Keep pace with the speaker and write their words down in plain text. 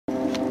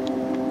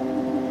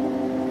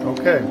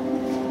Okay.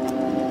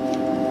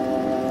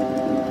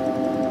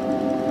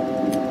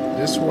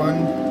 This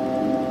one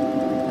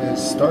is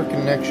start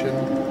connection,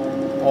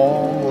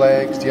 all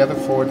legs, the other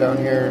four down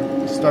here,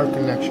 start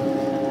connection.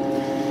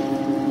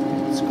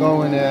 It's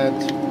going at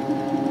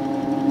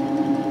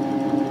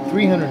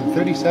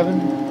 337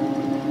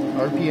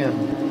 RPM.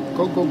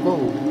 Go, go, go.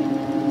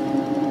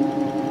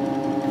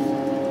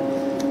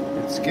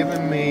 It's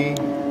giving me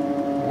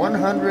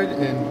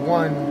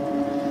 101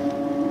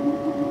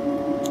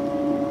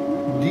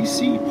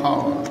 DC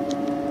power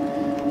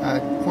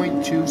at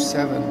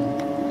 0.27.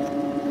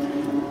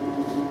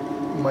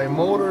 My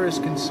motor is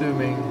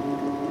consuming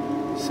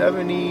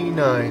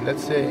 79,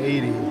 let's say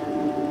 80.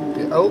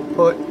 The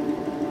output,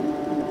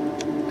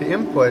 the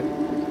input,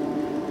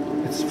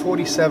 it's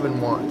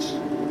 47 watts.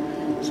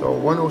 So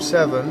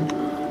 107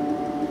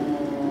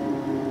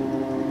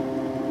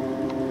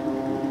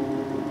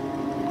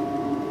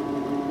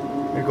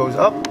 it goes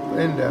up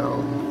and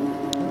down.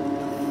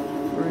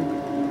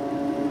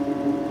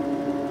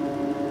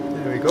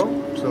 There we go.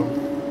 So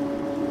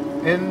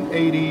in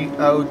 80,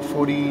 out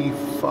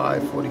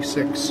 45,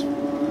 46.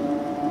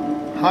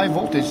 High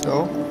voltage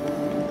though.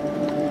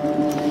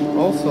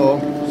 Also,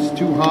 it's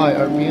too high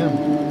RPM.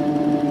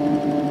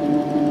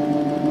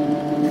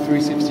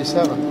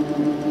 367.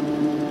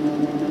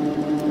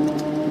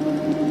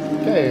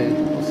 Okay,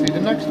 we'll see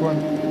the next one.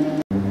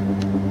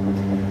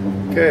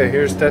 Okay,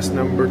 here's test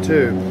number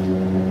 2.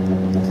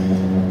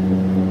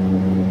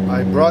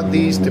 I brought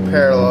these to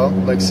parallel,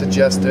 like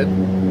suggested,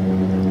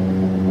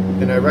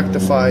 and I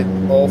rectified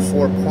all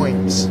 4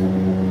 points.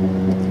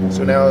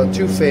 So now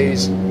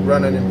 2-phase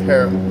running in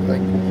parallel,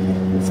 like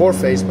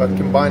 4-phase, but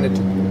combine it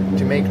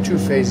to make 2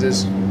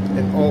 phases,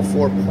 and all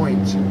 4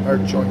 points are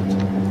joint.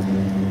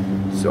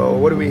 So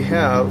what do we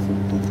have?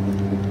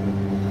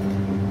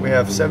 We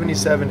have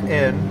 77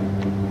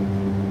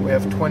 in, we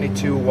have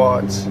 22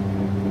 watts,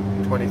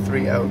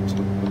 23 out,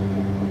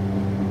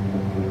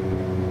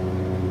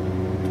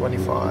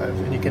 25,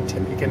 and you can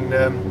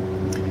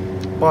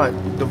but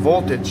the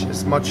voltage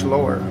is much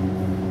lower.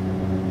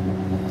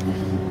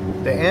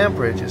 The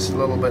amperage is a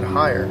little bit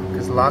higher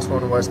because the last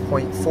one was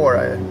 0.4.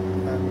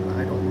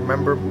 I don't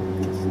remember,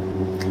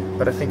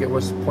 but I think it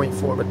was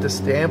 0.4. But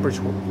the amperage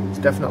is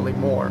definitely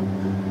more,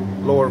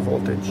 lower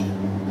voltage.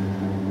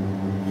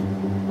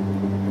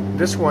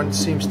 This one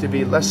seems to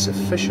be less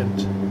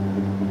efficient.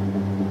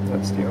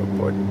 That's the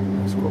output.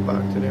 Let's go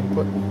back to the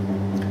input.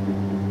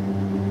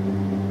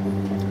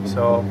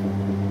 So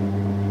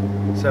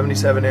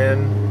 77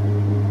 in,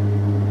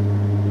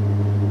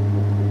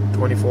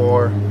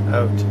 24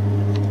 out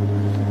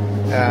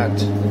at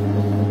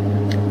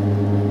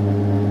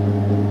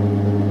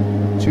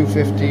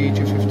 250,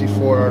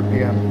 254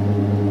 RPM.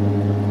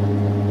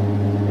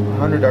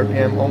 100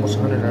 RPM, almost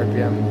 100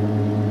 RPM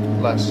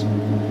less.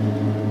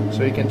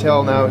 So you can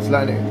tell now it's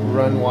letting it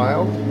run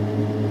wild,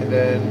 and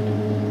then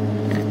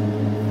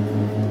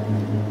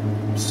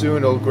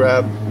soon it'll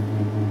grab,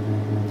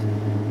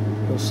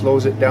 it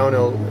slows it down,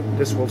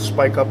 this will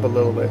spike up a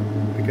little bit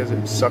because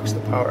it sucks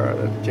the power out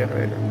of the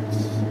generator.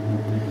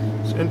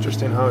 It's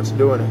interesting how it's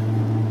doing it.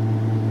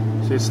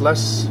 See, it's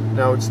less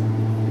now. It's,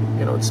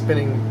 you know, it's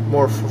spinning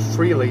more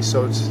freely,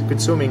 so it's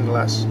consuming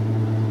less.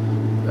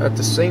 At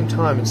the same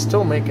time, it's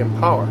still making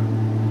power.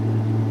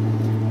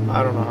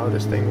 I don't know how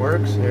this thing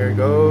works. There it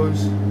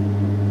goes.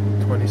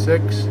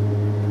 26.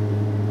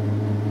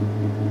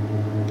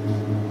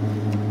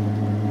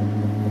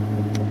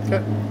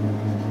 Okay.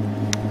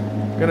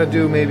 Gonna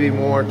do maybe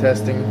more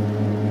testing,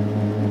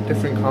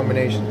 different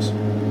combinations.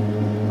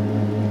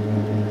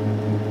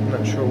 I'm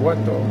not sure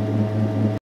what though.